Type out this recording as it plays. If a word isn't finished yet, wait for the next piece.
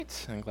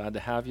I'm glad to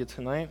have you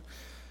tonight.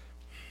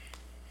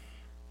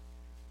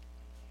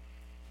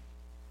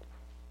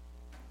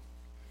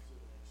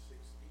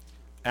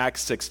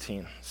 Acts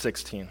 16.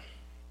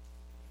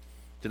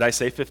 Did I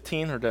say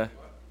 15 or did I?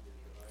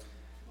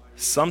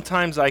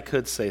 Sometimes I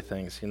could say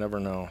things. You never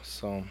know.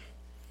 So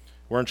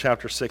we're in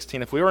chapter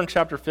 16. If we were in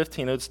chapter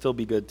 15, it would still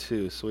be good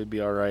too, so we'd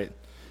be all right.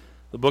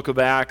 The book of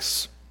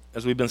Acts,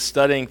 as we've been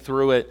studying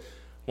through it,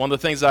 one of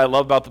the things that I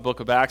love about the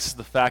book of Acts is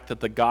the fact that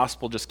the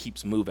gospel just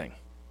keeps moving.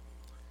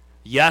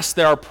 Yes,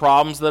 there are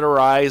problems that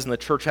arise, and the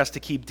church has to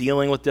keep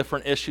dealing with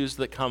different issues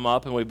that come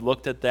up, and we've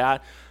looked at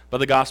that, but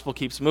the gospel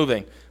keeps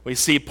moving. We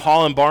see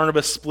Paul and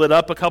Barnabas split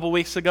up a couple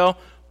weeks ago,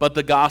 but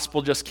the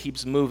gospel just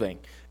keeps moving.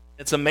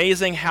 It's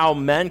amazing how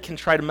men can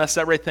try to mess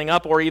everything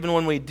up, or even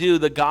when we do,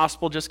 the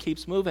gospel just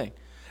keeps moving.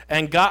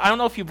 And God, I don't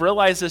know if you've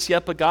realized this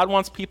yet, but God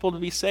wants people to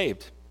be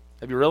saved.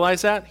 Have you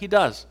realized that? He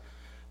does.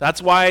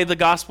 That's why the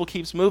gospel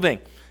keeps moving.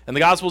 And the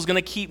gospel is going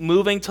to keep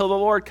moving till the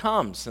Lord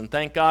comes. And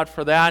thank God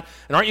for that.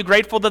 And aren't you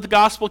grateful that the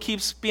gospel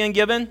keeps being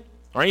given?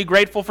 Aren't you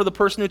grateful for the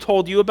person who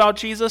told you about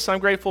Jesus? I'm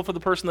grateful for the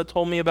person that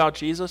told me about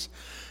Jesus.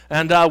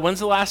 And when's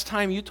the last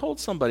time you told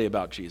somebody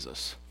about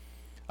Jesus?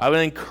 I would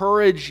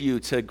encourage you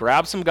to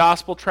grab some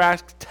gospel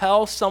tracts,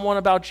 tell someone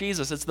about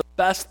Jesus. It's the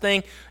best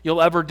thing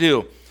you'll ever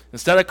do.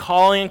 Instead of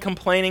calling and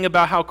complaining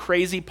about how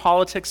crazy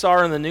politics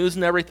are in the news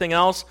and everything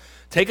else,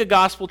 take a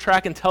gospel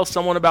tract and tell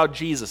someone about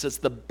Jesus. It's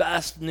the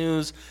best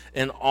news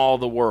in all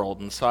the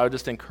world. And so I would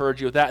just encourage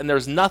you with that. And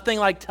there's nothing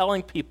like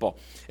telling people.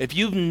 If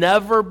you've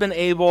never been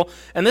able,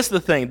 and this is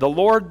the thing, the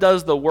Lord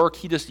does the work,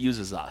 He just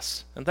uses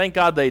us. And thank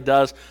God that He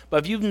does.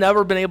 But if you've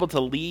never been able to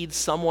lead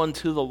someone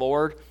to the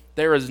Lord,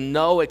 there is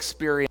no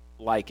experience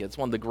like it. It's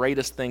one of the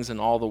greatest things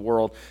in all the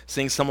world,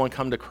 seeing someone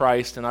come to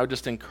Christ. And I would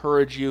just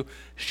encourage you,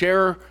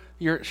 share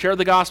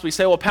the gospel. You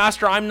say, well,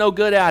 Pastor, I'm no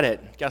good at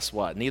it. Guess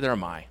what? Neither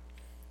am I.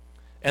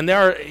 And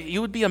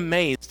you would be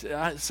amazed.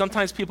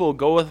 Sometimes people will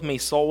go with me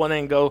soul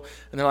winning and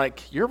they're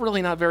like, you're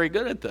really not very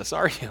good at this,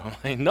 are you? I'm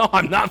like, no,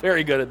 I'm not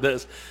very good at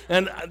this.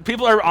 And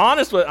people are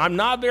honest with it. I'm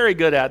not very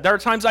good at it. There are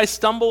times I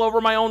stumble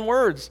over my own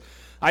words.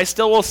 I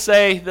still will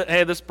say that,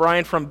 hey, this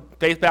Brian from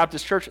Faith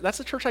Baptist Church, that's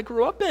the church I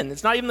grew up in.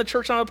 It's not even the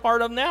church I'm a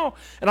part of now.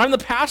 And I'm the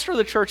pastor of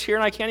the church here,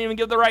 and I can't even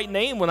give the right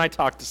name when I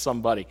talk to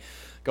somebody.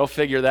 Go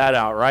figure that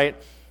out, right?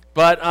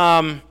 But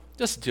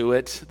just do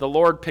it. The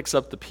Lord picks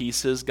up the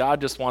pieces. God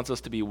just wants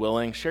us to be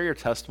willing. Share your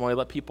testimony.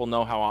 Let people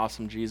know how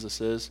awesome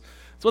Jesus is.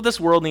 It's what this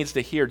world needs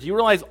to hear. Do you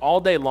realize all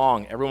day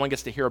long everyone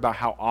gets to hear about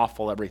how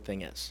awful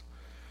everything is?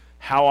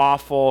 How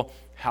awful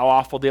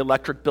the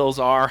electric bills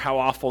are, how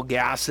awful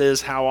gas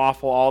is, how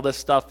awful all this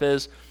stuff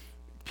is.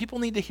 People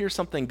need to hear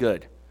something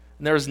good.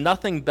 And there is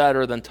nothing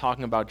better than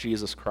talking about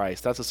Jesus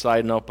Christ. That's a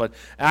side note, but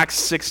Acts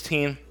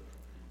 16,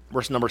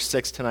 verse number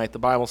 6 tonight, the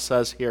Bible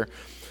says here,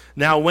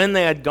 now when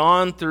they had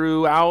gone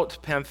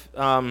throughout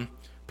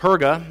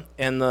Perga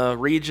and the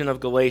region of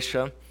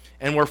Galatia,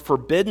 and were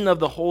forbidden of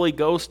the Holy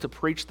Ghost to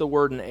preach the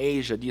word in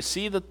Asia. Do you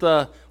see that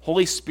the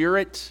Holy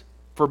Spirit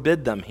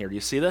forbid them here? Do you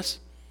see this?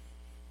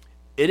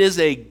 It is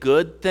a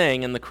good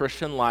thing in the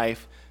Christian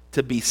life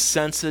to be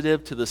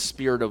sensitive to the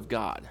Spirit of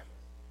God.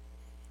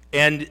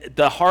 And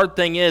the hard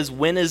thing is,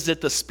 when is it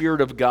the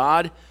Spirit of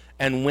God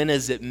and when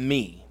is it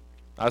me?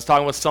 I was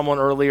talking with someone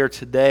earlier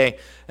today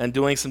and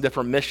doing some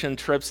different mission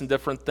trips and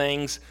different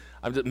things.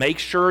 Make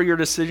sure your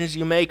decisions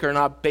you make are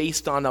not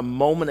based on a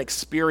moment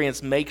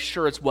experience. Make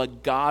sure it's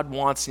what God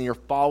wants and you're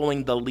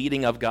following the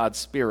leading of God's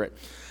Spirit.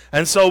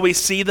 And so we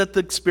see that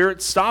the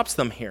Spirit stops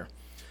them here.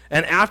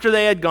 And after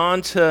they had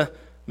gone to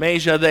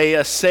Mysia,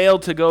 they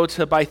sailed to go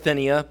to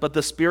Bithynia, but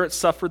the Spirit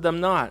suffered them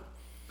not.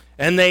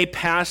 And they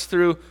passed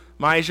through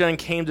Mysia and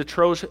came to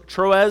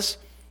Troas,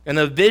 and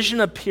a vision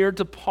appeared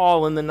to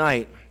Paul in the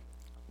night.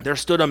 There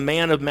stood a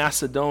man of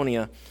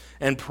Macedonia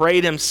and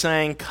prayed him,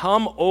 saying,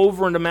 come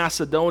over into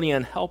Macedonia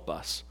and help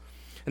us.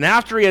 And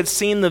after he had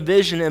seen the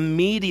vision,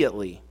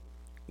 immediately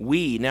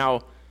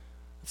now,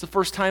 it's the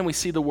first time we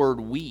see the word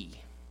we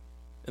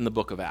in the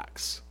book of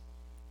Acts.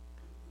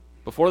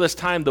 Before this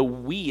time, the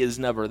we is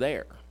never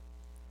there.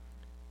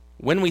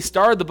 When we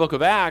started the book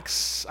of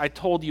Acts, I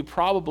told you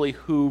probably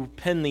who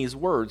penned these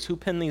words. Who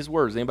penned these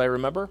words? Anybody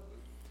remember?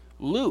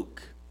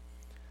 Luke.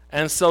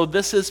 And so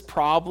this is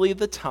probably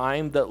the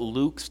time that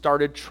Luke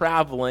started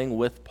traveling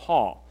with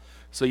Paul.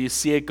 So you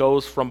see it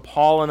goes from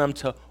Paul and them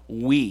to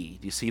we.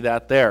 Do you see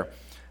that there?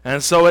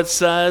 And so it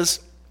says,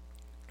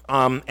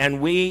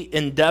 and we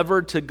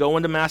endeavored to go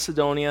into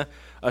Macedonia,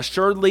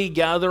 assuredly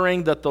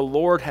gathering that the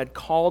Lord had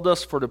called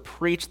us for to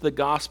preach the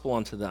gospel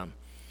unto them.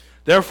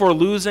 Therefore,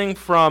 losing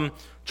from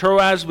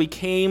Troas, we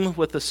came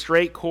with a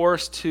straight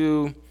course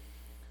to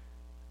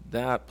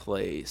that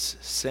place.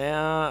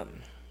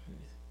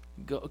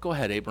 Go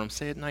ahead, Abram.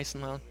 Say it nice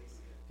and loud.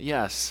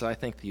 Yes, I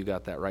think you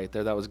got that right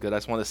there. That was good. I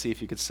just wanted to see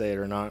if you could say it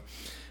or not.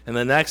 And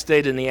the next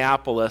day to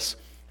Neapolis,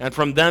 and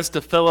from thence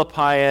to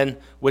Philippi,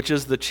 which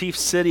is the chief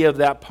city of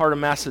that part of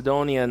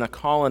Macedonia and a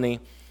colony.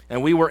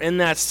 And we were in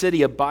that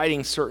city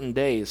abiding certain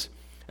days.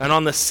 And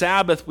on the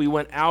Sabbath we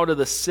went out of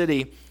the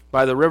city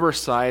by the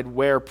riverside,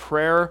 where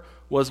prayer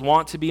was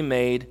wont to be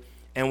made.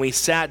 And we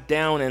sat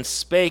down and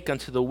spake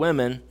unto the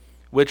women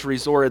which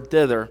resorted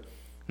thither.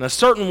 And a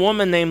certain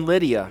woman named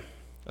Lydia,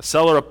 a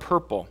seller of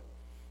purple,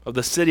 of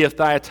the city of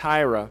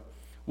Thyatira,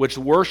 which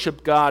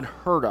worshiped God,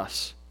 heard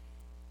us.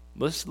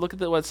 Let's look at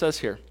what it says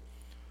here.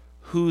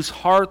 Whose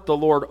heart the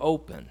Lord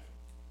opened,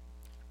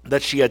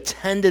 that she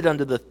attended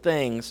unto the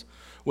things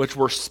which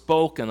were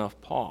spoken of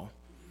Paul.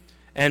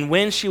 And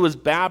when she was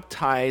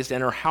baptized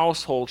and her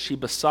household, she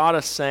besought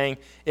us, saying,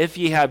 If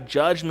ye have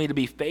judged me to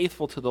be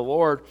faithful to the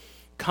Lord,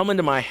 come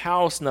into my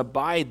house and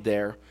abide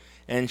there.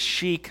 And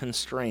she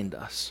constrained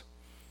us.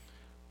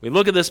 We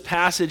look at this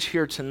passage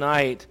here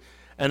tonight,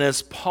 and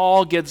as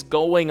Paul gets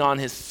going on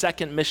his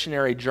second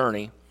missionary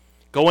journey,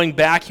 going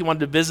back, he wanted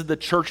to visit the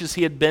churches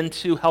he had been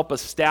to, help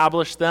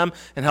establish them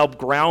and help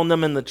ground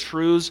them in the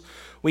truths.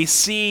 We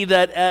see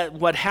that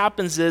what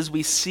happens is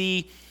we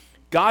see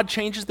God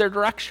changes their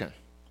direction.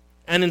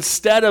 And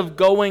instead of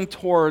going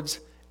towards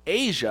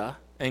Asia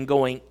and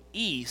going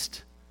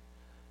east,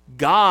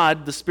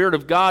 God, the Spirit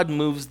of God,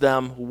 moves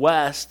them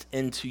west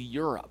into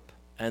Europe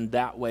and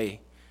that way.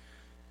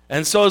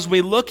 And so as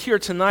we look here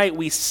tonight,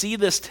 we see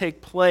this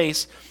take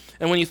place.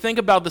 And when you think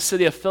about the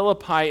city of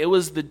Philippi, it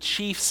was the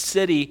chief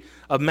city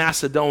of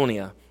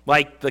Macedonia,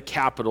 like the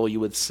capital, you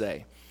would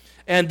say.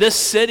 And this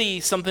city,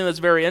 something that's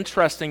very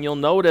interesting, you'll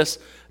notice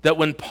that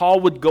when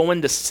Paul would go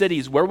into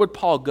cities, where would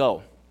Paul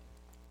go?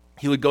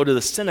 He would go to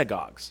the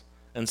synagogues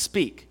and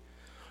speak.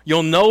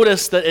 You'll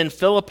notice that in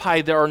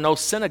Philippi there are no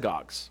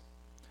synagogues.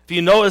 If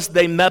you notice,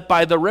 they met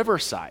by the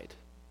riverside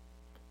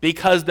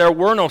because there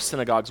were no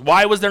synagogues.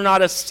 Why was there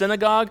not a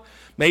synagogue?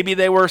 Maybe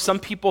some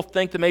people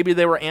think that maybe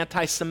they were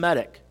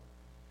anti-Semitic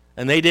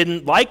and they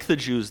didn't like the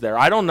Jews there.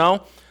 I don't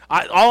know.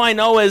 All I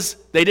know is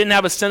they didn't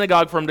have a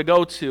synagogue for them to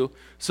go to,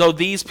 so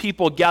these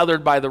people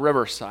gathered by the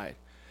riverside.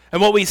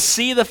 And what we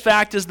see, the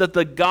fact is that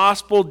the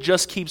gospel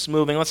just keeps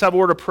moving. Let's have a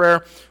word of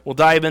prayer. We'll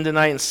dive in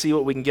tonight and see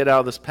what we can get out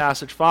of this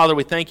passage. Father,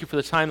 we thank you for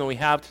the time that we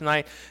have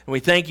tonight, and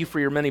we thank you for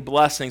your many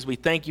blessings. We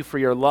thank you for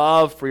your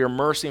love, for your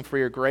mercy, and for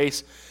your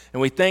grace,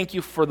 and we thank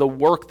you for the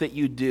work that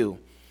you do.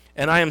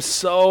 And I am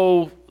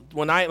so,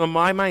 when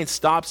my mind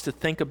stops to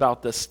think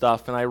about this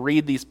stuff, and I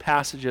read these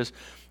passages,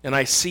 and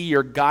I see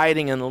your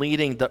guiding and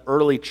leading the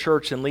early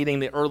church and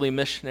leading the early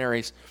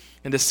missionaries,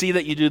 and to see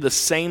that you do the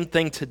same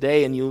thing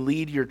today and you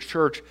lead your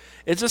church,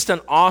 it's just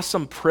an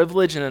awesome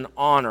privilege and an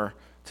honor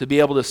to be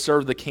able to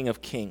serve the King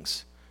of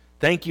Kings.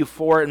 Thank you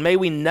for it, and may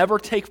we never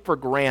take for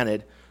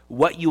granted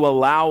what you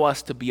allow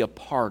us to be a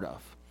part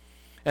of.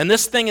 And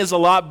this thing is a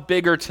lot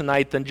bigger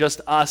tonight than just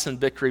us in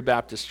Victory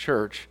Baptist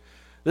Church.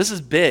 This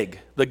is big,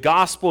 the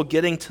gospel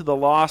getting to the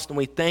lost, and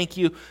we thank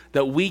you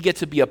that we get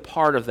to be a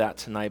part of that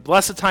tonight.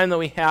 Bless the time that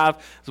we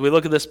have as we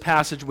look at this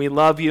passage. We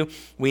love you.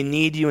 We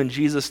need you. In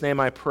Jesus' name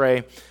I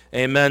pray.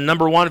 Amen.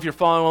 Number one, if you're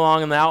following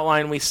along in the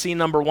outline, we see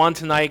number one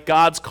tonight,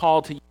 God's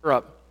call to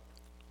Europe.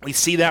 We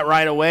see that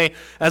right away.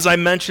 As I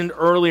mentioned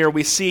earlier,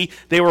 we see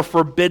they were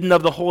forbidden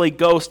of the Holy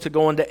Ghost to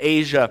go into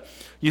Asia.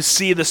 You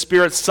see the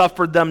Spirit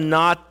suffered them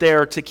not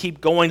there to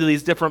keep going to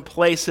these different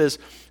places.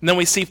 And then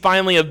we see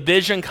finally a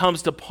vision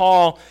comes to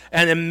Paul,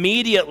 and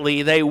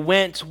immediately they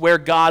went where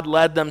God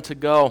led them to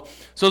go.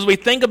 So as we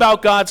think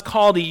about God's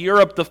call to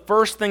Europe, the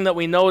first thing that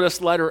we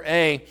notice, letter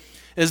A,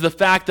 is the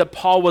fact that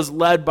Paul was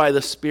led by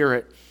the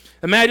Spirit.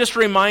 And may I just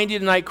remind you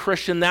tonight,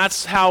 Christian,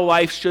 that's how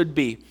life should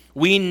be.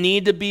 We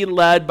need to be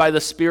led by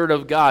the Spirit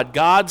of God.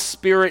 God's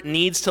Spirit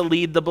needs to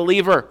lead the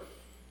believer.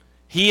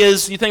 You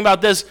think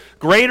about this,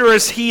 greater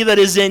is He that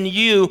is in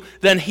you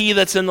than he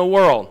that's in the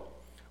world.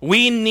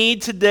 We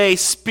need today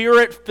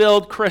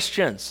Spirit-filled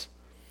Christians.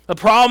 The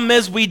problem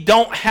is we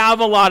don't have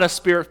a lot of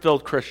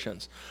Spirit-filled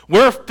Christians.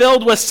 We're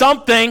filled with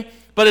something,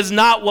 but it's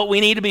not what we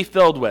need to be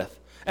filled with.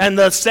 And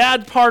the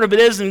sad part of it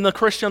is in the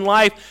Christian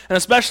life, and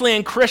especially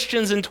in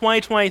Christians in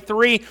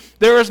 2023,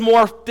 there is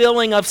more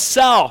filling of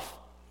self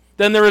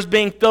than there is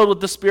being filled with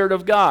the Spirit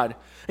of God.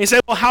 And you say,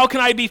 well, how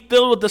can I be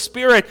filled with the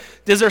Spirit?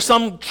 Is there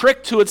some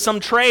trick to it, some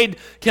trade?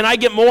 Can I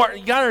get more?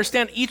 You got to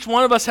understand, each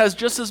one of us has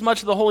just as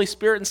much of the Holy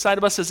Spirit inside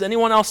of us as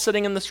anyone else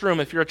sitting in this room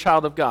if you're a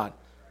child of God.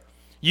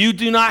 You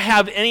do not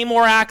have any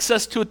more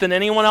access to it than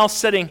anyone else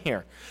sitting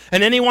here.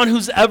 And anyone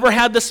who's ever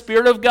had the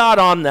Spirit of God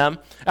on them,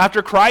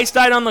 after Christ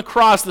died on the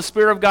cross, the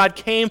Spirit of God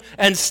came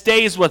and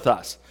stays with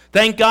us.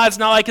 Thank God it's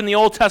not like in the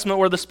Old Testament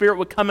where the Spirit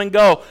would come and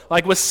go,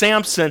 like with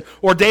Samson,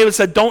 or David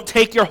said, don't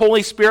take your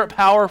Holy Spirit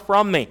power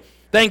from me.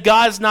 Thank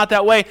God it's not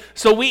that way.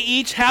 So we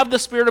each have the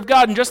Spirit of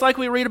God. And just like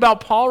we read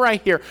about Paul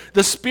right here,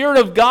 the Spirit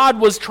of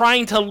God was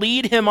trying to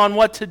lead him on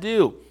what to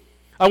do.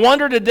 I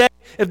wonder today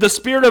if the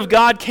Spirit of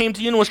God came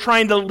to you and was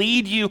trying to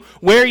lead you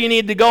where you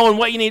need to go and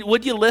what you need,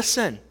 would you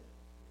listen?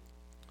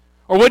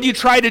 Or would you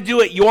try to do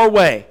it your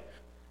way?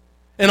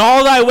 In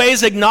all thy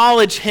ways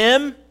acknowledge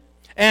Him,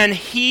 and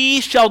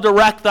He shall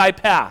direct thy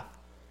path.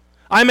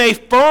 I'm a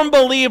firm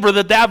believer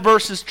that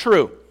verse is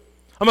true.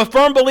 I'm a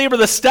firm believer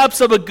the steps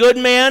of a good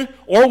man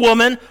or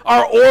woman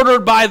are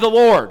ordered by the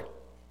Lord.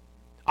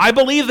 I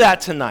believe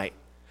that tonight.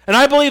 And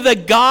I believe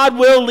that God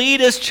will lead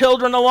His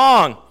children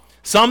along.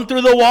 Some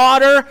through the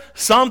water,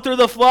 some through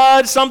the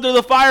flood, some through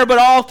the fire, but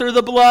all through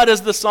the blood,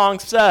 as the song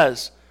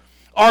says.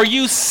 Are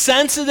you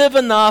sensitive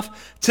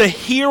enough to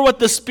hear what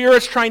the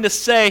Spirit's trying to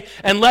say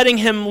and letting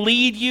him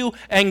lead you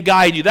and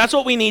guide you? That's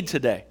what we need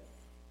today.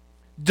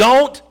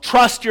 Don't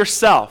trust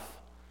yourself.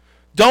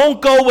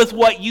 Don't go with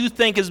what you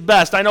think is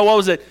best. I know, what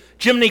was it?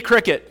 Jiminy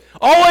Cricket.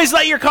 Always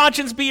let your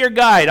conscience be your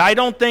guide. I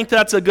don't think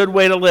that's a good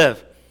way to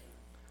live.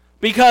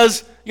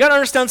 Because you got to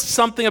understand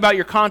something about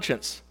your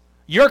conscience.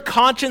 Your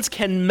conscience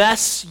can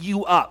mess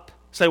you up.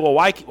 Say, well,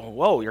 why?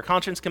 Whoa, your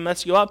conscience can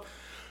mess you up?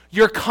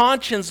 Your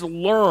conscience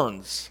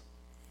learns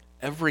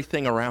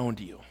everything around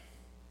you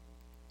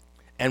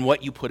and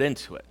what you put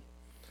into it.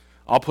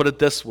 I'll put it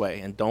this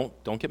way, and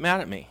don't get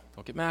mad at me.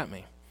 Don't get mad at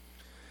me.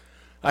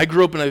 I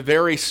grew up in a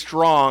very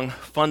strong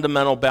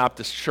fundamental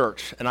Baptist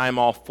church, and I'm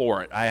all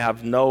for it. I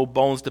have no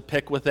bones to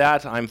pick with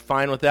that. I'm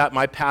fine with that.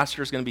 My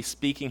pastor is going to be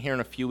speaking here in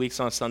a few weeks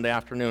on a Sunday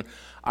afternoon.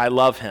 I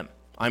love him.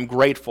 I'm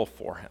grateful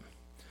for him.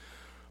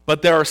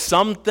 But there are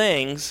some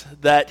things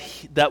that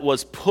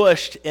was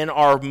pushed in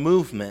our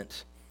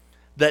movement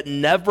that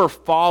never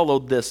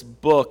followed this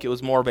book. It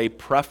was more of a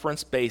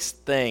preference-based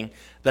thing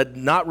that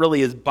not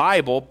really is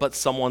Bible, but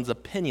someone's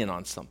opinion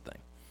on something.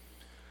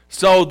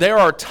 So there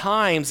are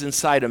times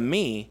inside of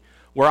me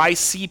where I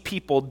see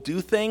people do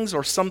things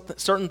or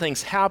certain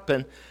things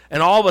happen,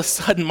 and all of a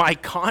sudden my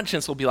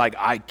conscience will be like,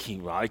 I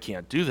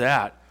can't do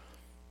that.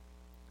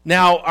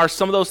 Now, are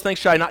some of those things,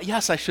 should I not?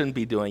 Yes, I shouldn't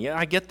be doing it.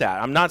 I get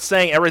that. I'm not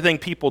saying everything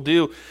people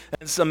do,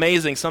 and it's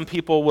amazing. Some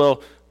people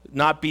will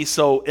not be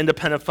so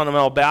independent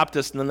fundamental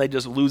Baptist, and then they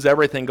just lose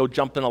everything, go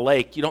jump in a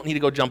lake. You don't need to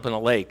go jump in a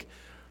lake.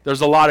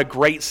 There's a lot of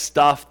great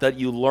stuff that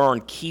you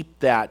learn. Keep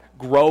that.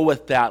 Grow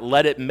with that.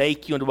 Let it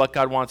make you into what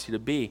God wants you to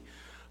be.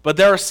 But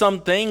there are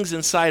some things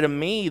inside of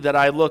me that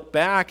I look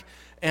back,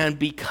 and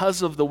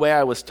because of the way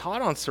I was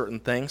taught on certain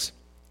things,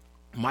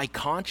 my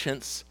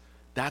conscience,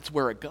 that's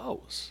where it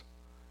goes.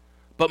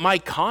 But my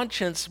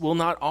conscience will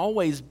not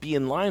always be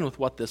in line with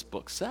what this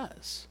book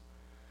says.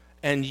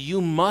 And you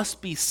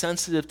must be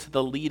sensitive to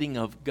the leading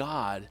of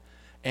God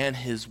and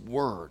his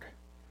word.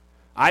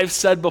 I've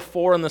said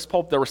before in this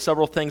pulpit, there were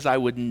several things I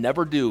would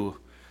never do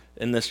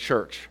in this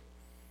church.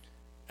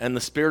 And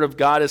the Spirit of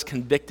God has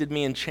convicted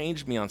me and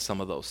changed me on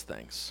some of those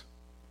things.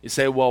 You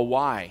say, well,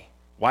 why?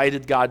 Why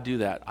did God do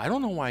that? I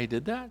don't know why he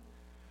did that.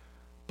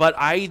 But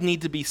I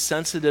need to be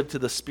sensitive to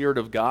the Spirit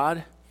of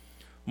God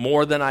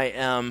more than I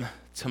am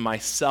to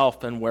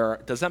myself and where.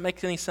 Does that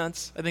make any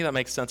sense? I think that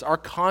makes sense. Our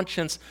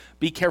conscience,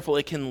 be careful,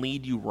 it can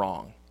lead you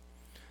wrong.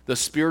 The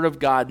Spirit of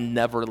God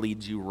never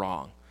leads you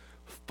wrong.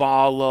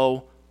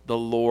 Follow the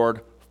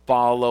Lord,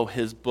 follow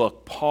his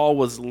book. Paul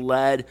was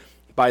led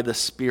by the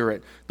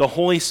Spirit. The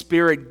Holy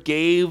Spirit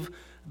gave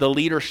the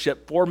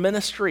leadership for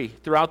ministry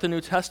throughout the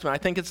New Testament. I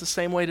think it's the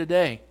same way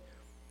today.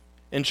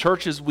 In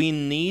churches, we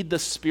need the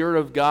Spirit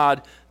of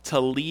God to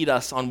lead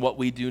us on what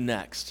we do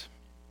next.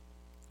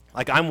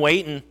 Like, I'm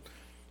waiting.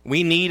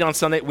 We need on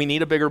Sunday, we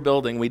need a bigger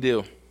building. We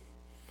do.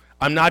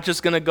 I'm not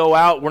just going to go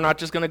out. We're not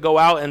just going to go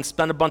out and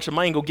spend a bunch of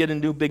money and go get a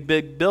new big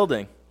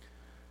building.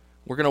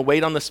 We're going to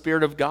wait on the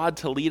Spirit of God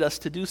to lead us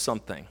to do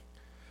something.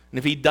 And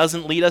if he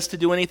doesn't lead us to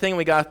do anything,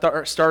 we got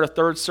to start a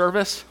third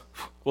service,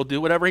 we'll do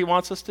whatever he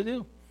wants us to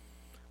do.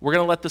 We're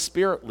going to let the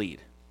Spirit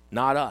lead,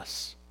 not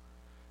us.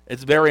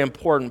 It's very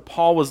important.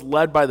 Paul was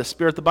led by the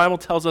Spirit. The Bible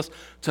tells us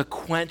to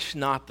quench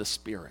not the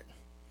Spirit.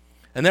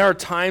 And there are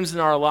times in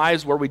our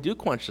lives where we do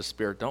quench the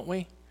Spirit, don't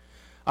we?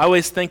 I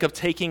always think of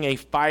taking a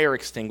fire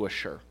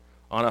extinguisher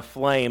on a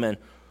flame and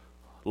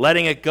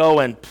letting it go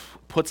and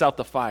puts out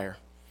the fire.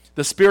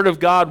 The Spirit of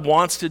God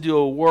wants to do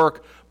a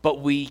work, but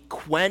we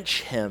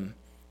quench him.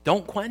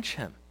 Don't quench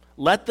him.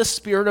 Let the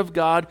Spirit of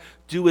God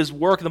do his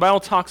work. And the Bible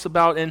talks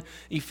about in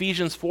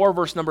Ephesians 4,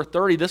 verse number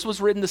 30, this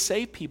was written to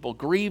save people.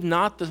 Grieve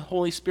not the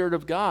Holy Spirit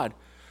of God,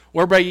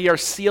 whereby ye are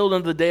sealed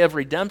unto the day of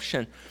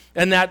redemption.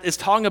 And that is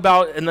talking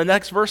about, and the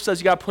next verse says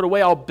you got to put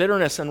away all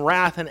bitterness and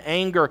wrath and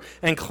anger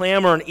and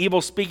clamor and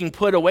evil speaking.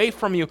 Put away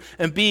from you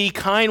and be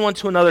kind one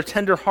to another,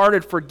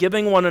 tenderhearted,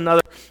 forgiving one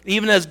another,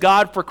 even as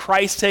God for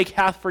Christ's sake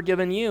hath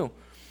forgiven you.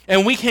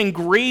 And we can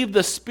grieve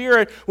the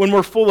Spirit when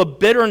we're full of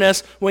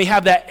bitterness, when we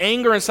have that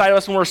anger inside of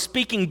us, when we're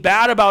speaking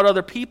bad about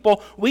other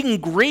people. We can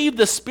grieve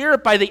the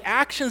Spirit by the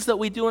actions that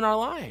we do in our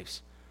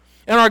lives.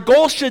 And our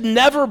goal should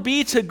never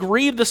be to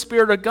grieve the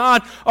Spirit of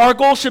God. Our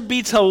goal should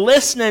be to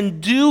listen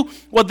and do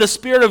what the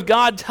Spirit of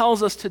God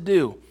tells us to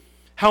do.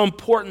 How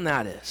important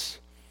that is.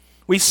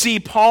 We see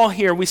Paul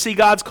here. We see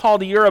God's call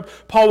to Europe.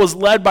 Paul was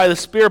led by the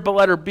Spirit, but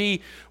letter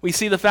B, we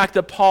see the fact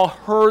that Paul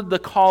heard the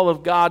call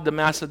of God to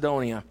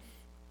Macedonia.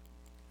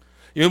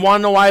 You want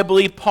to know why I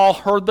believe Paul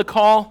heard the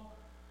call?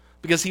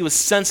 Because he was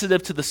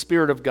sensitive to the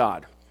Spirit of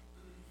God.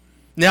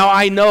 Now,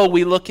 I know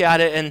we look at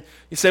it and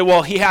you say,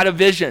 well, he had a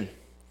vision.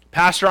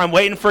 Pastor, I'm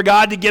waiting for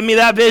God to give me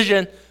that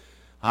vision.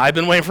 I've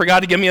been waiting for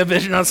God to give me a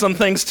vision on some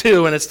things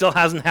too, and it still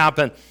hasn't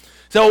happened.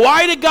 So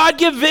why did God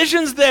give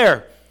visions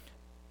there?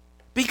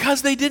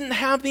 Because they didn't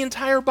have the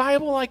entire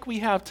Bible like we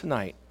have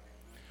tonight.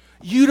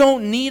 You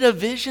don't need a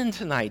vision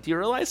tonight. Do you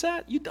realize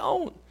that? You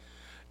don't.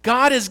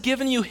 God has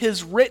given you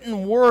his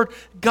written word.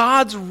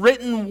 God's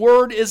written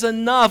word is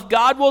enough.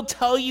 God will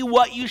tell you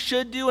what you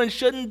should do and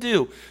shouldn't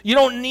do. You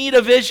don't need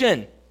a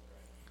vision.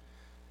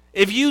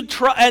 If you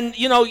do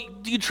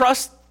you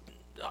trust?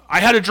 I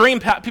had a dream.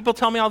 People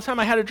tell me all the time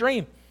I had a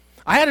dream.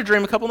 I had a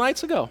dream a couple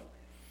nights ago.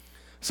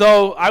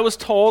 So I was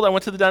told, I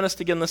went to the dentist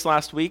again this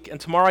last week, and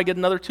tomorrow I get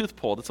another tooth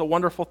pulled. It's a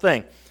wonderful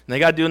thing. And they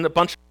got to do a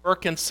bunch of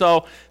work, and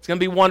so it's going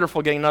to be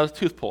wonderful getting another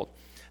tooth pulled.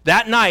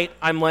 That night,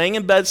 I'm laying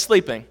in bed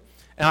sleeping,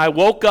 and I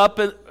woke up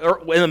in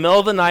the middle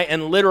of the night,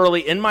 and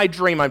literally in my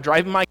dream, I'm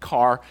driving my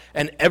car,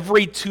 and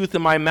every tooth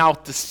in my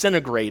mouth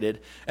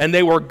disintegrated, and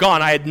they were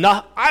gone. I had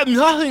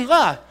nothing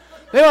left.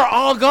 They were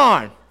all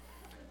gone.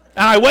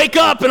 And I wake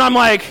up, and I'm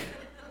like,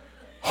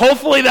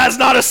 hopefully that's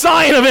not a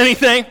sign of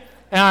anything.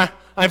 And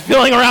I'm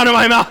feeling around in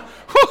my mouth.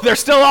 Whew, they're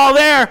still all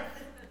there.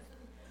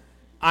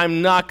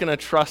 I'm not going to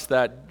trust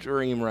that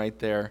dream right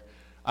there.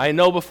 I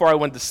know before I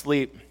went to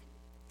sleep,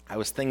 I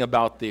was thinking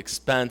about the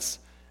expense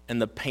and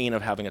the pain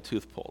of having a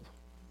tooth pulled.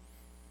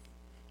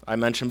 I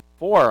mentioned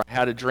before, I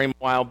had a dream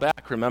a while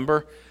back,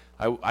 remember?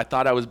 I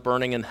thought I was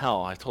burning in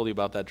hell. I told you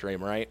about that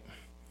dream, right?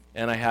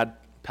 And I had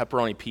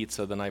pepperoni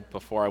pizza the night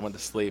before I went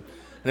to sleep.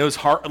 And it was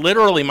hard.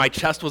 Literally, my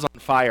chest was on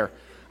fire.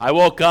 I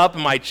woke up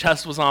and my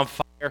chest was on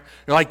fire. You're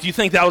like, do you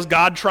think that was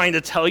God trying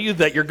to tell you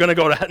that you're going to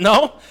go to hell?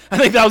 No, I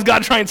think that was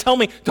God trying to tell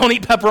me, don't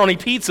eat pepperoni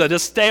pizza.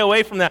 Just stay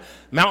away from that.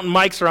 Mountain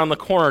Mike's around the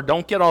corner.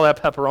 Don't get all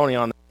that pepperoni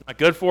on there. It's not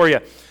good for you.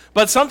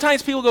 But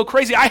sometimes people go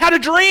crazy. I had a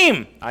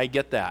dream. I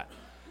get that.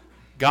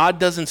 God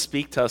doesn't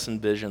speak to us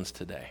in visions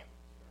today.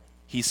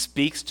 He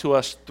speaks to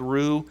us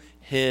through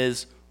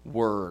his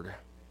word.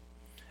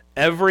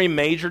 Every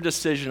major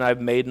decision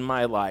I've made in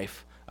my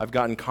life, I've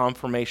gotten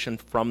confirmation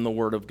from the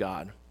word of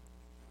God.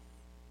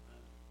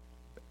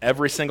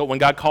 When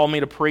God called me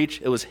to preach,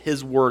 it was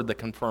his word that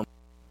confirmed.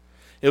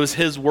 It was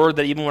his word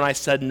that even when I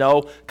said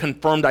no,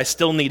 confirmed I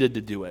still needed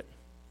to do it.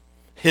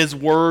 His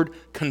word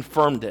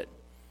confirmed it.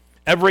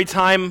 Every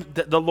time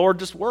the Lord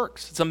just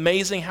works. It's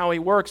amazing how he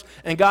works.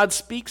 And God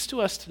speaks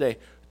to us today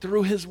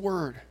through his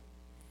word.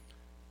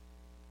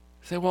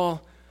 You say,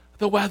 well,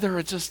 the weather,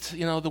 it's just,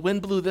 the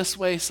wind blew this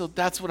way, so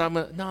that's what I'm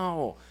going to...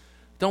 No.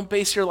 Don't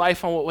base your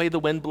life on what way the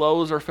wind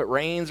blows or if it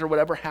rains or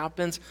whatever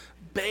happens.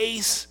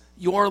 Base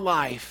your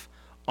life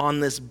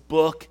on this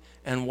book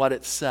and what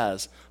it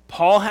says.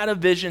 Paul had a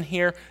vision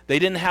here. They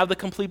didn't have the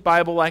complete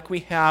Bible like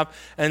we have.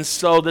 And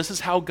so this is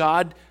how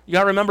God, you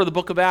got to remember the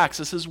book of Acts.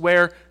 This is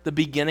where the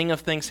beginning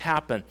of things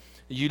happen.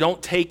 You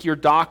don't take your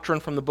doctrine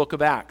from the book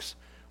of Acts.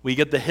 We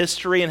get the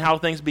history and how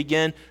things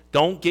begin.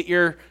 Don't get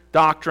your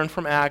doctrine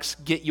from Acts.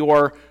 Get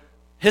your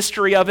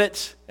history of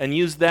it and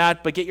use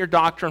that, but get your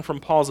doctrine from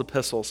Paul's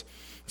epistles.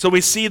 So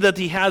we see that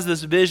he has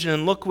this vision,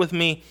 and look with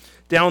me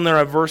down there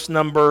at verse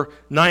number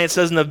 9. It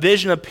says, and a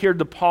vision appeared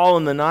to Paul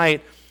in the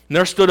night, and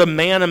there stood a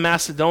man in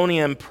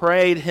Macedonia and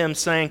prayed him,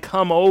 saying,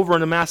 come over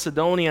into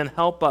Macedonia and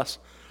help us.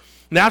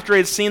 And after he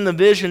had seen the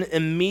vision,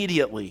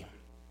 immediately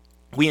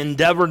we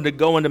endeavored to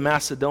go into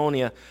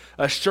Macedonia,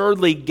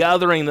 assuredly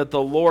gathering that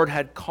the Lord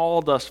had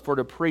called us for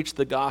to preach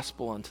the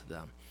gospel unto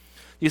them.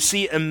 You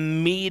see,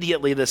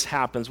 immediately this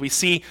happens. We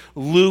see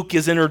Luke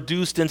is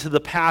introduced into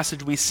the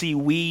passage. We see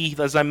we,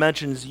 as I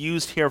mentioned, is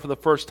used here for the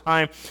first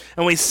time.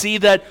 And we see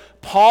that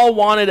Paul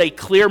wanted a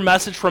clear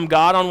message from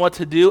God on what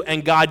to do,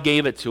 and God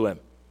gave it to him.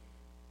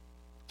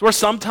 It's where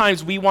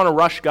sometimes we want to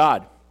rush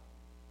God.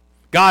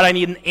 God, I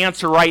need an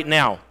answer right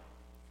now.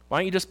 Why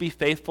don't you just be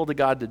faithful to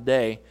God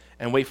today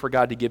and wait for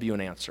God to give you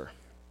an answer?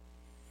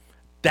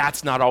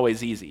 That's not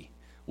always easy.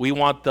 We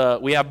have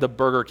the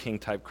Burger King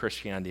type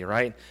Christianity,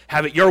 right?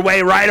 Have it your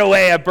way right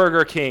away at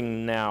Burger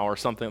King now or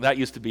something. That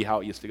used to be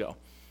how it used to go.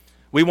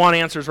 We want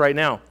answers right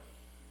now.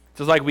 It's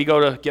just like we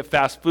go to get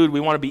fast food. We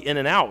want to be in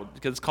and out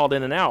because it's called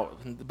in and out.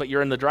 But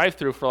you're in the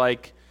drive-thru for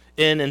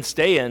in and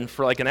stay in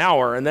for an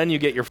hour, and then you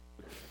get your food.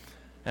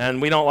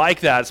 And we don't like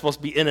that. It's supposed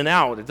to be in and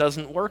out. It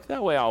doesn't work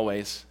that way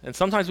always. And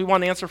sometimes we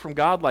want an answer from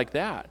God like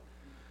that.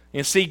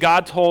 You see,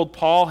 God told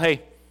Paul,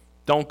 hey,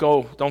 don't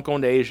go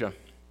into Asia.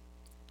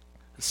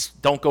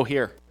 Don't go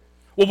here.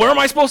 Well, where am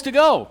I supposed to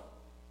go?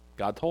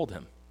 God told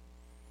him.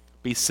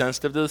 Be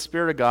sensitive to the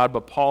Spirit of God,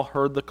 but Paul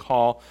heard the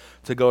call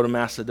to go to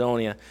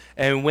Macedonia.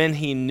 And when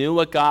he knew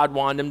what God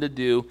wanted him to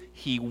do,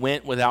 he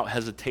went without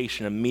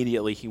hesitation.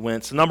 Immediately he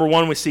went. So number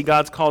one, we see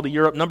God's call to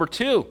Europe. Number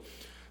two,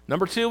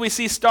 we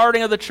see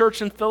starting of the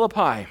church in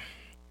Philippi.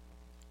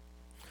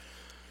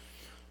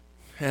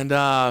 And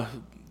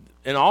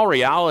in all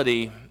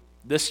reality,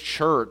 this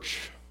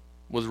church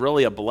was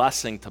really a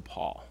blessing to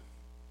Paul.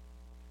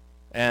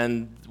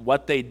 And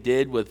what they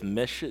did with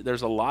mission,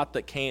 there's a lot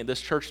that came, this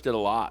church did a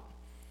lot,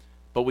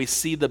 but we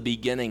see the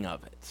beginning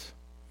of it.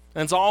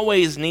 And it's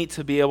always neat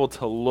to be able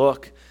to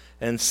look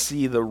and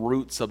see the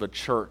roots of a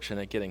church and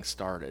it getting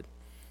started.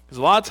 Because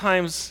a lot of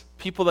times,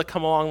 people that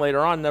come along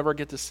later on never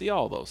get to see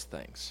all those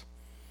things.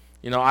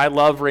 I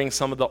love reading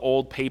some of the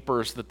old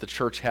papers that the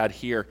church had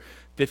here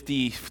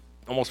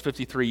almost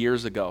 53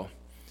 years ago,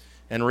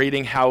 and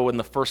reading how in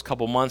the first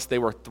couple months they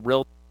were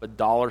thrilled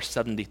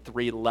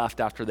 $1.73 left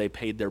after they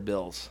paid their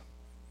bills.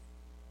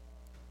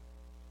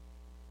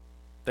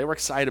 They were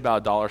excited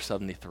about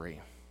 $1.73.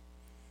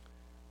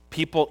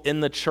 People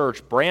in the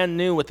church, brand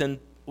new within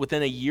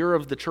a year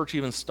of the church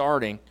even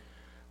starting,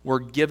 were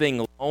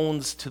giving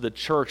loans to the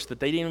church that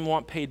they didn't even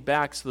want paid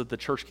back so that the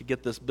church could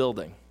get this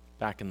building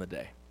back in the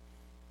day.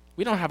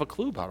 We don't have a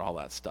clue about all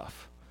that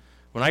stuff.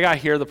 When I got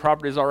here, the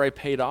property is already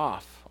paid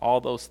off,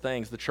 all those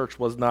things. The church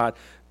was not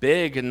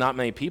big and not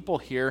many people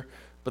here,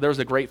 but there was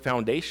a great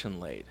foundation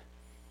laid.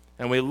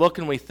 And we look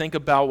and we think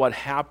about what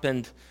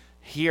happened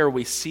here.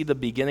 We see the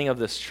beginning of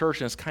this church,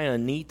 and it's kind of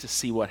neat to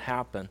see what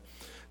happened.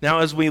 Now,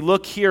 as we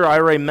look here, I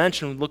already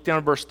mentioned, look down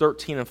at verse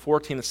 13 and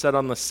 14. It said,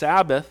 on the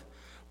Sabbath,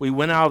 we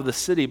went out of the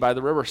city by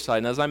the riverside.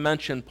 And as I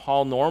mentioned,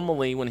 Paul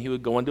normally, when he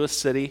would go into a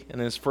city in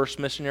his first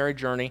missionary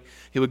journey,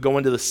 he would go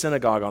into the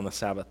synagogue on the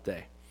Sabbath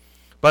day.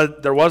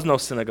 But there was no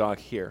synagogue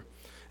here.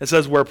 It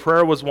says, where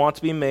prayer was wont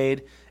to be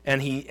made,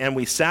 and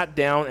we sat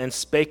down and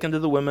spake unto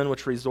the women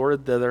which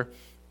resorted thither.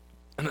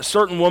 And a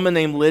certain woman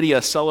named Lydia,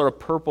 a seller of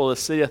purple of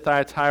the city of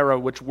Thyatira,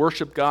 which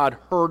worshipped God,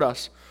 heard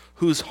us,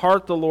 whose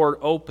heart the Lord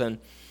opened,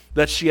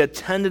 that she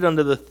attended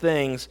unto the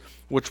things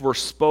which were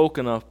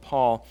spoken of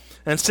Paul.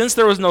 And since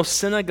there was no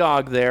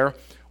synagogue there,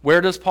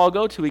 where does Paul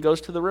go to? He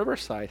goes to the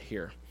riverside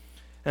here.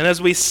 And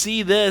as we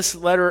see this,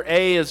 letter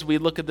A, as we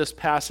look at this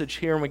passage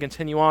here and we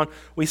continue on,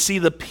 we see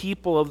the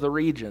people of the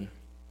region.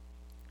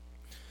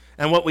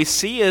 And what we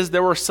see is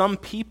there were some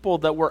people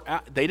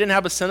that they didn't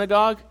have a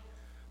synagogue,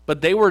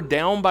 but they were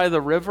down by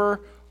the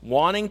river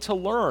wanting to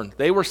learn.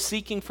 They were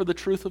seeking for the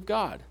truth of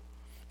God.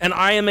 And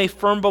I am a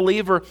firm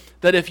believer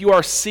that if you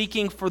are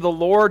seeking for the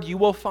Lord, you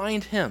will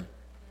find him.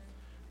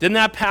 Didn't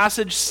that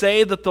passage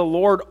say that the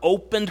Lord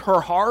opened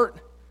her heart?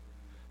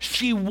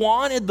 She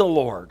wanted the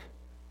Lord.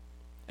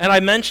 And I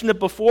mentioned it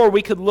before,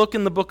 we could look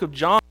in the book of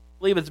John. I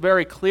believe it's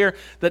very clear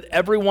that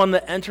everyone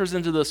that enters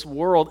into this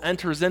world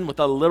enters in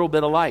with a little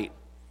bit of light.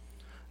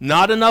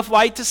 Not enough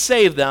light to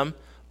save them,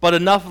 but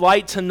enough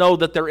light to know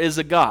that there is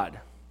a God.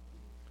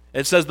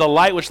 It says, the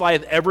light which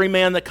ligheth every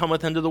man that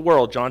cometh into the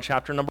world, John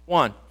chapter number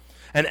 1.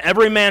 And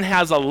every man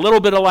has a little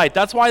bit of light.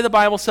 That's why the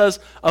Bible says,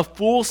 a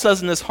fool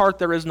says in his heart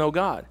there is no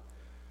God.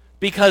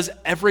 Because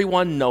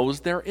everyone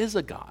knows there is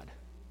a God.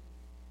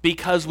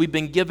 Because we've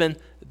been given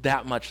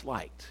that much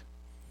light.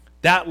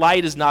 That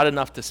light is not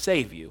enough to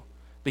save you,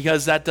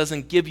 because that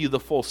doesn't give you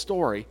the full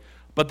story,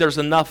 but there's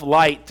enough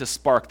light to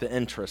spark the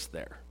interest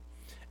there.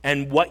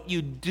 And what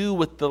you do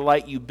with the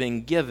light you've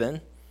been given,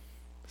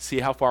 see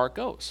how far it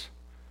goes.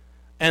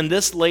 And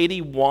this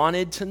lady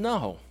wanted to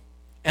know.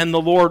 And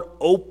the Lord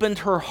opened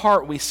her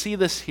heart. We see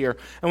this here.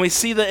 And we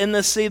see that in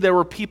this city there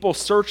were people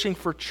searching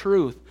for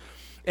truth.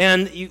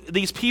 And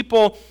these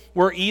people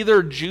were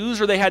either Jews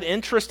or they had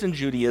interest in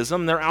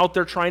Judaism. They're out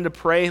there trying to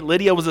pray.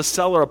 Lydia was a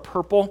seller of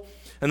purple.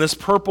 And this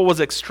purple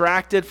was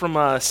extracted from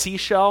a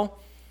seashell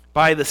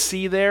by the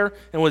sea there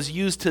and was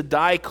used to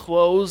dye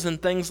clothes and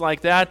things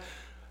like that.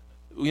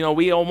 You know,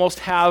 we almost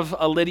have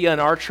a Lydia in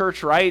our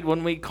church, right?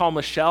 When we call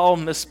Michelle,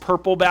 Miss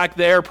Purple back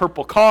there,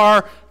 purple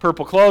car,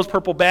 purple clothes,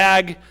 purple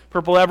bag,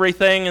 purple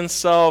everything. And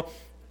so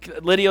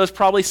Lydia is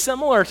probably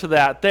similar to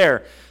that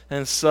there.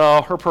 And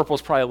so her purple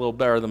is probably a little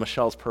better than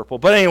Michelle's purple.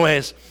 But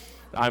anyways,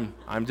 I'm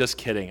just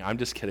kidding. I'm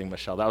just kidding,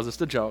 Michelle. That was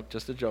just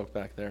a joke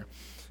back there.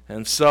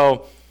 And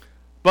so,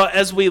 but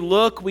as we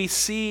look, we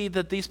see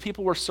that these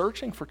people were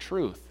searching for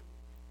truth.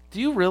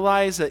 Do you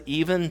realize that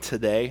even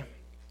today,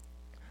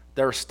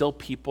 there are still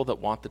people that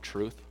want the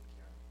truth?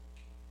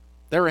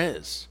 There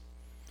is.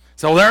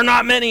 So there are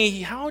not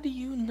many. How do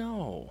you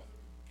know?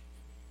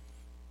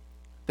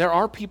 There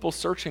are people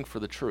searching for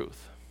the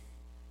truth.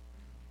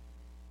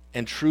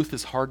 And truth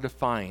is hard to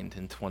find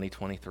in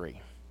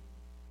 2023.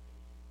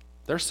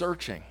 They're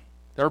searching.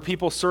 There are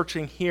people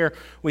searching here.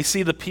 We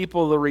see the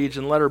people of the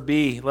region, letter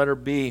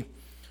B.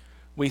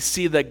 We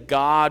see that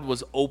God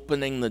was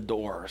opening the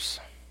doors.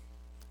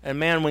 And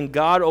man, when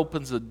God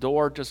opens the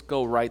door, just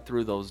go right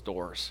through those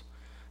doors.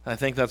 I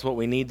think that's what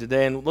we need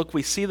today. And look,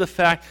 we see the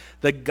fact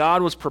that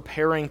God was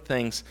preparing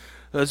things.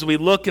 As we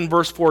look in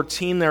verse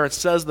 14 there, it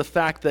says the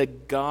fact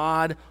that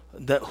God,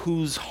 that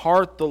whose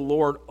heart the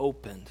Lord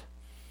opened.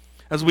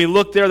 As we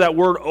look there, that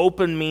word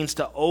open means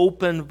to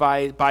open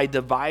by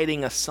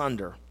dividing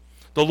asunder.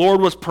 The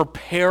Lord was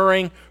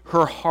preparing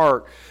her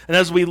heart. And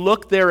as we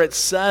look there, it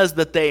says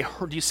that they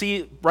heard. Do you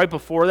see right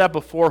before that,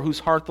 before whose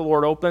heart the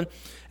Lord opened?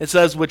 It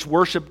says, which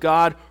worship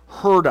God,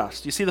 heard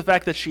us. Do you see the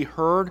fact that she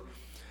heard?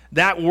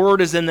 That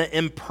word is in the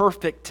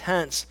imperfect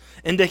tense,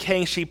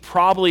 indicating she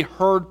probably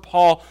heard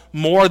Paul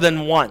more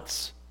than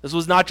once. This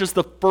was not just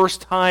the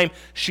first time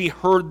she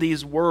heard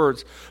these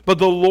words. But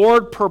the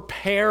Lord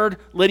prepared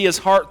Lydia's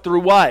heart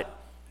through what?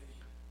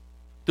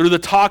 Through the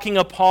talking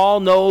of Paul?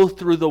 No,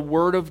 through the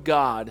Word of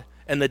God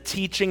and the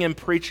teaching and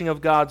preaching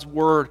of God's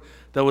Word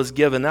that was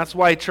given. That's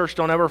why, church,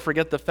 don't ever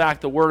forget the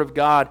fact the Word of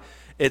God,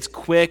 it's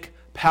quick,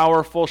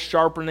 powerful,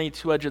 sharper than a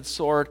two-edged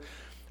sword.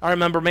 I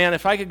remember,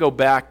 if I could go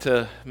back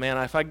to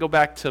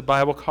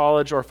Bible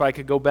college, or if I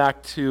could go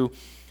back to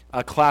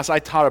a class, I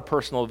taught a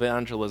personal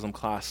evangelism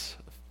class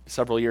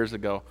several years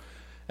ago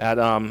at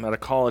a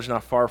college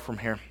not far from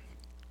here.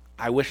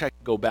 I wish I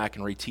could go back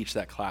and reteach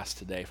that class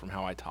today from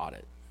how I taught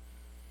it.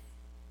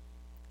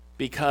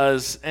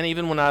 and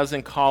even when I was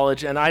in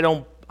college, and I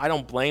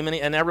don't blame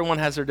any, and everyone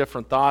has their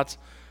different thoughts,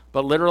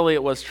 but literally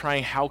it was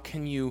trying, how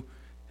can you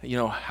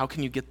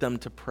get them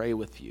to pray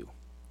with you?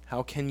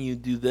 How can you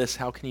do this?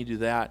 How can you do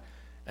that?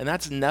 And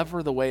that's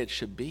never the way it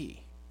should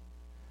be.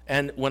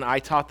 And when I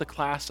taught the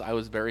class, I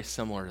was very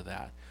similar to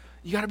that.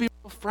 You got to be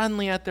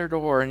friendly at their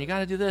door, and you got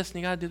to do this, and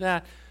you got to do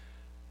that.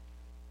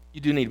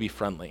 You do need to be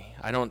friendly.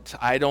 I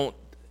don't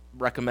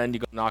recommend you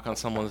go knock on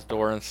someone's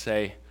door and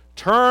say,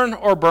 turn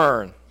or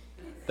burn.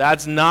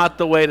 That's not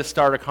the way to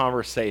start a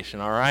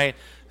conversation, all right?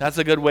 That's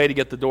a good way to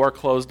get the door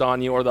closed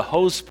on you or the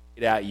hose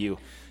sprayed at you.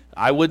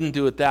 I wouldn't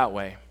do it that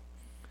way.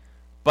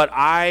 But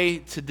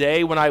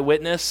today when I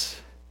witness,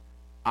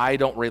 I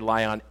don't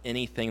rely on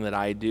anything that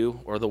I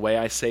do or the way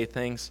I say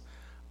things.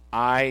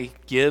 I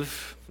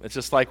give, it's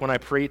just like when I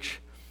preach,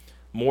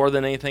 more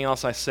than anything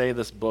else I say,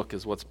 this book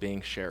is what's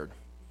being shared.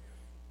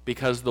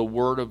 Because the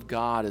Word of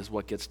God is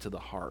what gets to the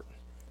heart.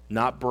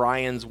 Not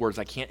Brian's words.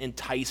 I can't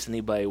entice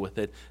anybody with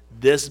it.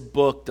 This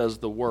book does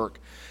the work.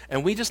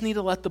 And we just need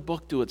to let the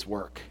book do its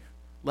work.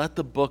 Let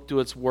the book do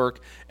its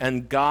work.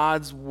 And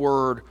God's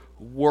Word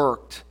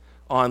worked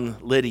on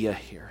Lydia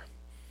here.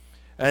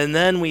 And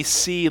then we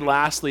see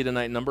lastly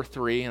tonight, number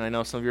 3, and I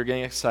know some of you are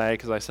getting excited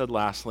because I said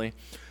lastly,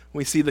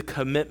 we see the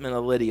commitment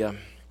of Lydia.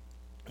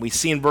 We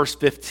see in verse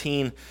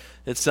 15,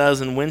 it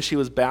says, and when she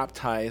was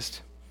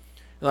baptized,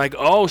 like,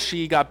 oh,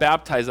 she got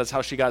baptized, that's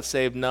how she got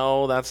saved.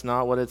 No, that's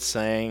not what it's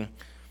saying.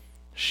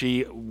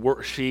 She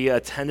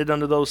attended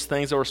unto those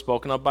things that were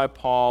spoken of by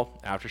Paul.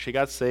 After she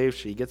got saved,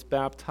 she gets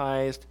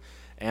baptized,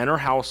 and her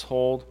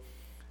household.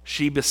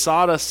 She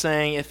besought us,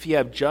 saying, if ye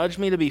have judged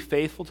me to be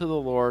faithful to the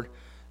Lord,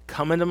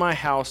 come into my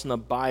house and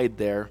abide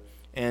there.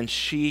 And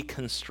she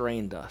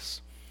constrained us.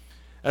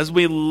 As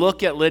we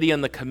look at Lydia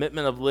and the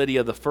commitment of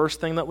Lydia, the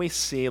first thing that we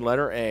see,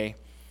 letter A,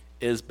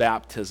 is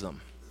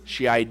baptism.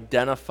 She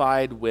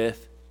identified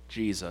with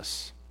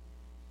Jesus.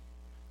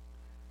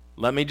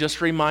 Let me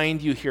just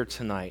remind you here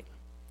tonight,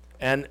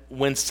 and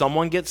when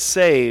someone gets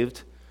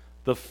saved,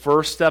 the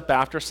first step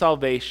after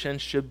salvation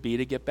should be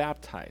to get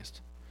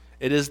baptized.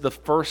 It is the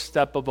first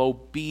step of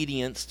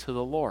obedience to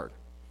the Lord.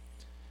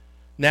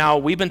 Now,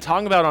 we've been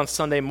talking about on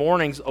Sunday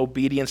mornings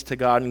obedience to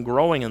God and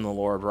growing in the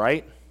Lord,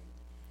 right?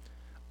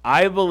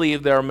 I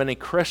believe there are many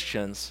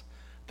Christians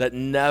that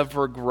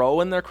never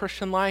grow in their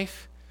Christian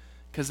life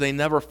because they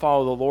never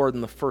follow the Lord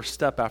in the first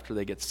step after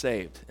they get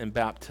saved, in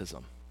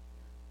baptism.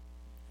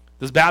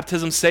 Does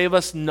baptism save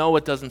us? No,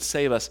 it doesn't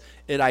save us.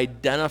 It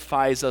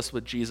identifies us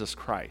with Jesus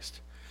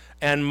Christ.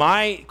 And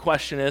my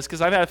question is,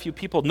 because I've had a few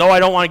people, no, I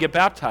don't want to get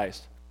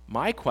baptized.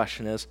 My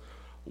question is,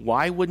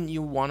 why wouldn't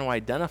you want to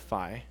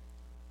identify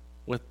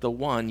with the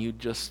one you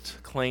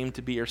just claimed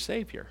to be your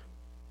Savior?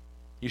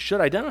 You should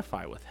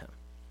identify with him.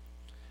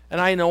 And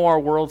I know our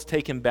world's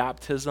taken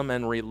baptism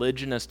and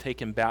religion has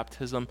taken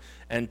baptism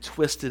and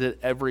twisted it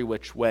every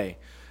which way.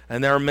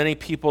 And there are many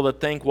people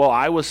that think, well,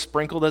 I was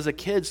sprinkled as a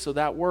kid, so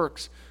that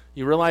works.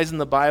 You realize in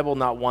the Bible,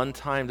 not one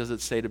time does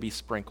it say to be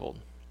sprinkled.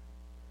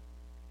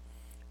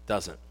 It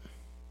doesn't.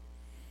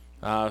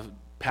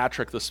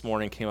 Patrick this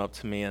morning came up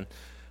to me, and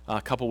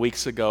a couple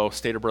weeks ago,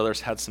 Stater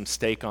Brothers had some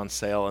steak on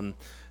sale, and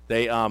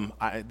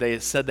they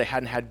said they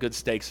hadn't had good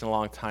steaks in a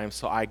long time,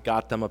 so I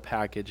got them a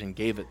package and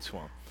gave it to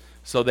them.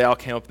 So they all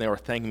came up and they were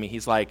thanking me.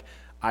 He's like,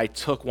 I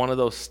took one of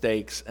those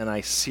steaks and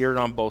I seared it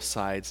on both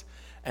sides,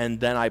 and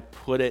then I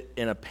put it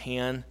in a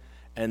pan,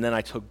 and then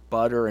I took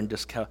butter and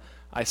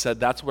I said,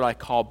 that's what I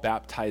call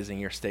baptizing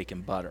your steak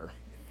in butter.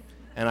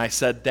 And I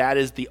said, that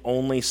is the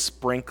only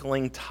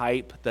sprinkling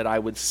type that I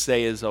would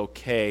say is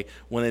okay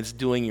when it's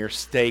doing your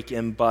steak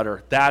in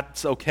butter.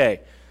 That's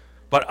okay.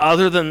 But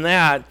other than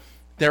that,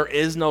 there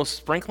is no,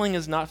 sprinkling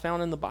is not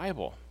found in the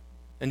Bible.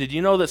 And did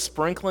you know that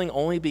sprinkling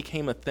only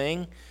became a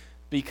thing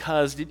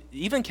because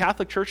even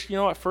Catholic Church, you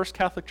know what, first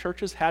Catholic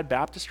churches had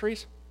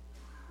baptistries?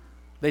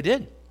 They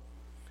did.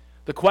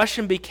 The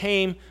question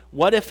became,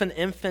 what if an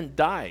infant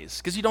dies?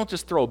 Because you don't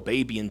just throw a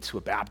baby into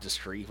a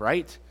baptistry,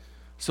 right?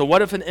 So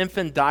what if an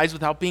infant dies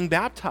without being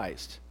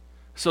baptized?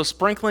 So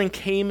sprinkling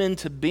came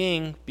into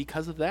being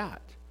because of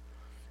that.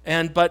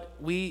 But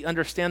we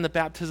understand that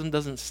baptism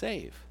doesn't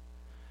save.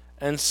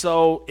 And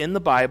so in the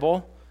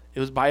Bible, it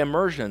was by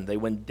immersion. They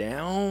went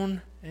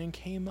down and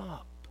came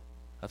up.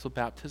 That's what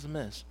baptism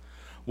is.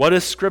 What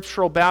is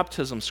scriptural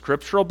baptism?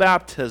 Scriptural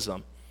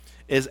baptism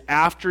is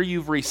after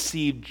you've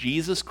received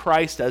Jesus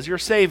Christ as your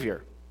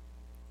Savior,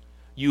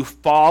 you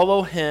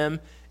follow him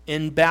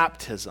in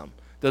baptism.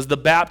 Does the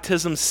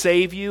baptism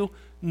save you?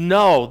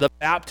 No. The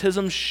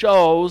baptism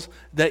shows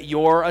that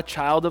you're a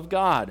child of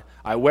God.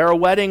 I wear a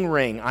wedding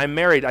ring. I'm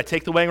married. I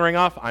take the wedding ring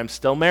off. I'm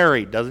still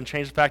married. Doesn't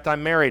change the fact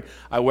I'm married.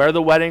 I wear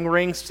the wedding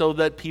ring so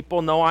that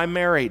people know I'm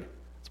married.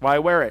 That's why I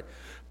wear it.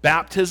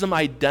 Baptism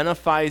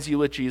identifies you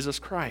with Jesus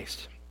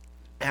Christ.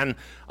 And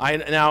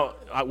now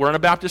we're in a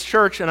Baptist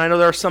church, and I know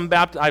there are some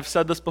I've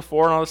said this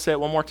before, and I'll say it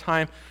one more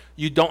time.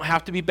 You don't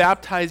have to be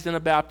baptized in a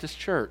Baptist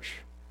church.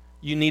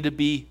 You need to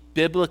be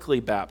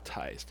biblically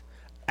baptized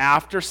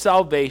after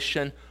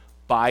salvation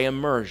by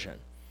immersion.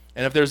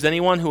 And if there's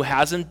anyone who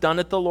hasn't done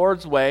it the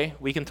Lord's way,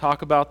 we can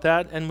talk about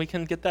that, and we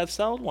can get that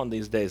settled one of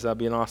these days. That'd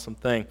be an awesome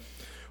thing.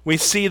 We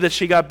see that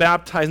she got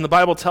baptized, and the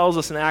Bible tells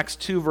us in Acts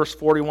 2, verse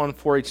 41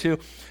 42,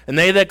 and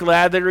they that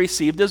gladly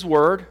received his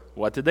word,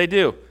 what did they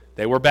do?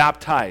 They were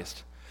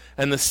baptized.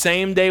 And the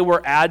same day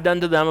were added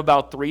unto them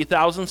about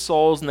 3,000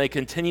 souls, and they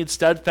continued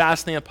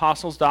steadfast in the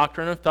apostles'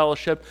 doctrine and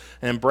fellowship,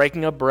 and in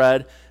breaking of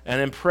bread,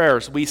 and in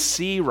prayers. We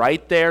see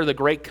right there the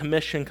Great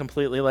Commission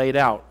completely laid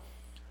out.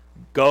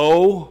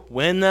 Go,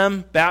 win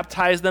them,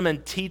 baptize them,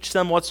 and teach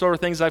them whatsoever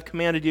things I've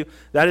commanded you.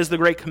 That is the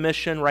Great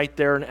Commission right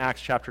there in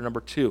Acts chapter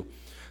number 2.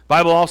 The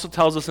Bible also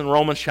tells us in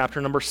Romans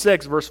chapter number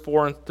 6, verse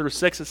 4 through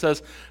 6, it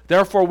says,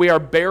 therefore we are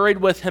buried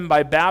with him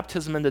by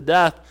baptism into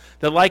death,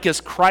 that like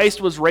as Christ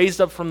was raised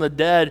up from the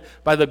dead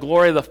by the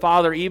glory of the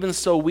Father, even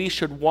so we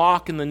should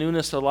walk in the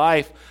newness of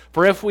life.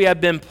 For if we have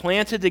been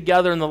planted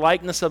together in the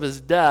likeness of his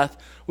death,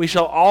 we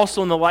shall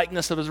also in the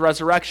likeness of his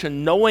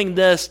resurrection, knowing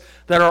this,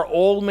 that our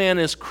old man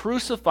is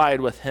crucified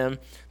with him,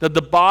 that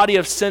the body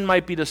of sin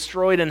might be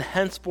destroyed, and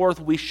henceforth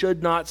we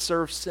should not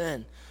serve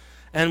sin.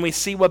 And we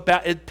see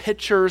it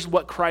pictures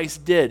what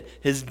Christ did,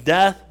 his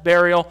death,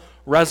 burial,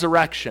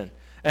 resurrection.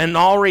 And in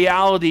all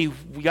reality,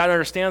 we got to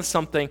understand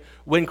something.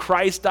 When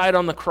Christ died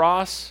on the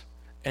cross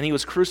and he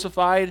was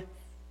crucified,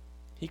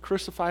 he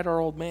crucified our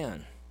old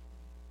man.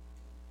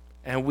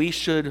 And we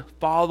should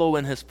follow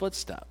in his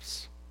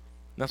footsteps.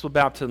 And that's what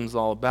baptism is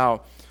all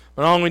about.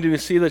 Not only do we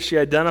see that she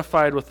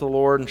identified with the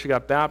Lord and she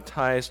got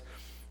baptized,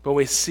 but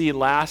we see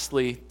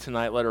lastly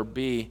tonight, letter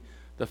B,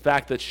 the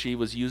fact that she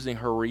was using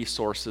her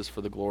resources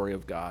for the glory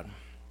of God.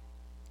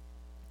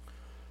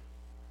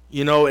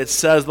 You know, it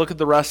says, look at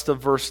the rest of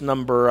verse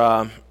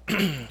number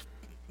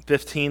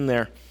 15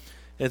 there.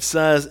 It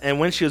says, and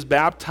when she was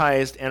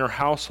baptized and her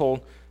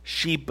household,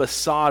 she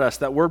besought us.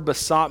 That word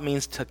besought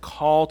means to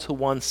call to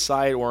one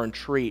side or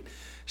entreat.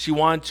 She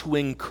wanted to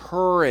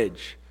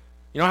encourage.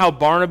 You know how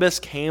Barnabas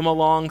came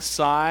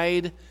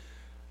alongside?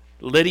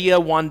 Lydia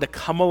wanted to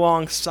come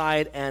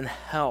alongside and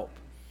help.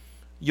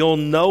 You'll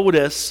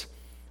notice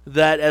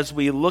that as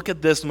we look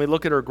at this and we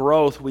look at her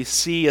growth, we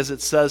see, as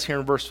it says here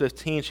in verse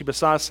 15, she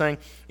besought us, saying,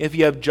 if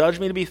you have judged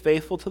me to be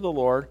faithful to the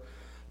Lord,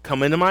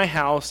 come into my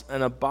house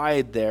and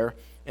abide there.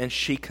 And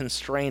she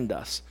constrained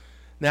us.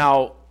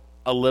 Now,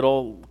 a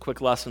little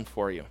quick lesson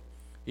for you.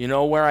 You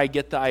know where I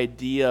get the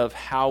idea of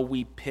how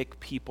we pick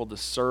people to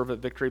serve at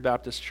Victory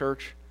Baptist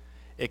Church?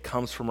 It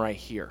comes from right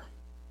here.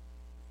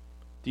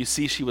 Do you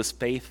see she was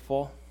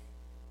faithful?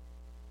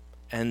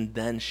 And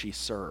then she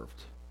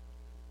served.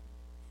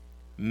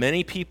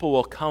 Many people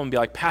will come and be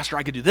like, Pastor,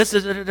 I could do this,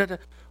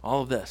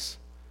 all of this.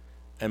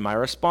 And my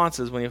response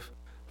is,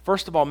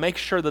 first of all, make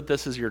sure that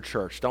this is your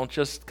church. Don't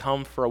just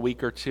come for a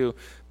week or two,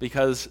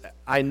 because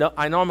I know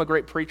I'm a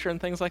great preacher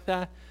and things like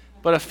that,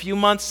 but a few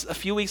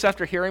weeks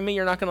after hearing me,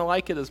 you're not going to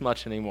like it as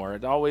much anymore.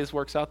 It always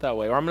works out that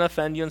way. Or I'm going to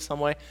offend you in some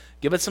way.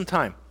 Give it some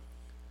time.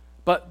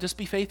 But just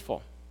be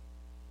faithful.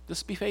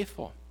 Just be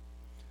faithful.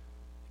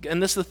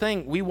 And this is the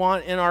thing we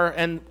want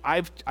and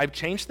I've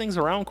changed things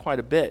around quite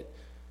a bit.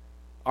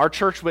 Our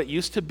church, what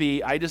used to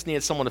be, I just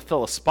needed someone to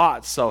fill a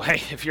spot. So, hey,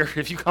 if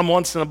you come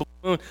once in a blue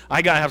moon,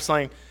 I got to have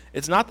something.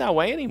 It's not that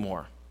way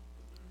anymore.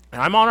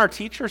 And I'm on our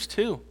teachers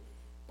too,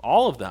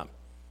 all of them.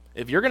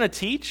 If you're going to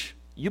teach,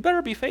 you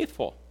better be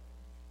faithful.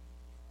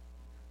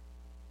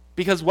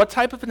 Because what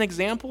type of an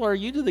example are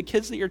you to the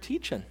kids that you're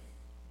teaching?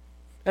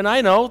 And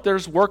I know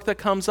there's work that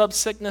comes up,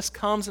 sickness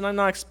comes, and I'm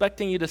not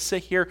expecting you to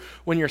sit here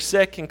when you're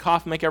sick and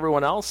cough and make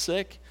everyone else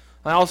sick.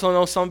 I also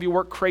know some of you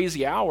work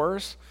crazy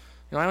hours.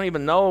 I don't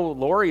even know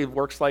Lori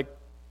works like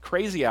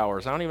crazy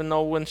hours. I don't even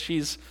know when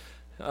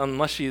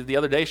the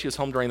other day she was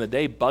home during the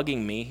day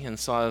bugging me, and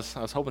so I was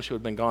hoping she would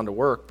have been gone to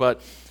work.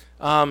 But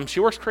she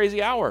works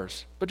crazy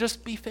hours. But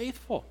just be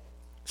faithful.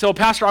 So,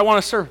 Pastor, I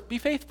want to serve. Be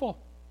faithful.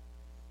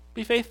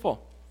 Be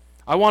faithful.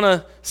 I want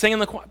to sing in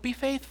the choir. Be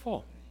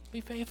faithful.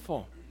 Be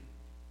faithful.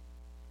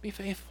 Be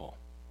faithful.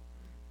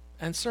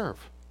 And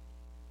serve.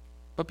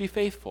 But be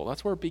faithful.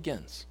 That's where it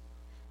begins.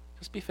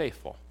 Just be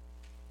faithful.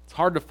 It's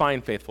hard to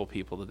find faithful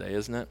people today,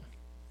 isn't it?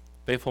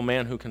 Faithful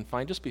man who can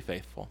find, just be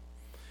faithful.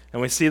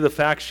 And we see the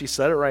fact, she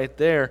said it right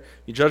there.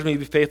 You judge me to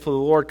be faithful to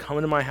the Lord, come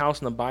into my house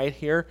and abide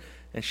here.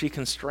 And she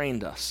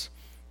constrained us.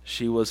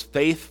 She was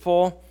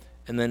faithful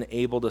and then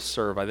able to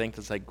serve. I think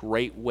that's a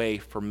great way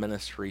for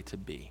ministry to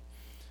be.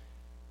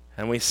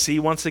 And we see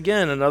once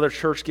again another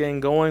church getting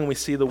going. We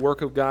see the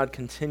work of God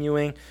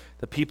continuing.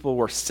 The people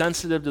were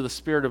sensitive to the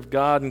Spirit of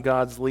God and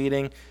God's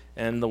leading,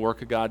 and the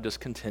work of God just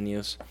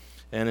continues.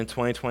 And in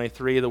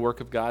 2023, the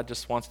work of God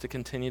just wants to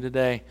continue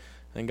today.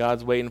 And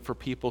God's waiting for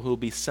people who will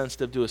be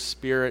sensitive to His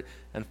Spirit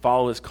and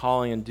follow His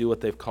calling and do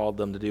what they've called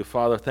them to do.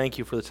 Father, thank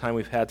you for the time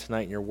we've had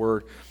tonight in your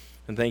word.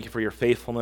 And thank you for your faithfulness.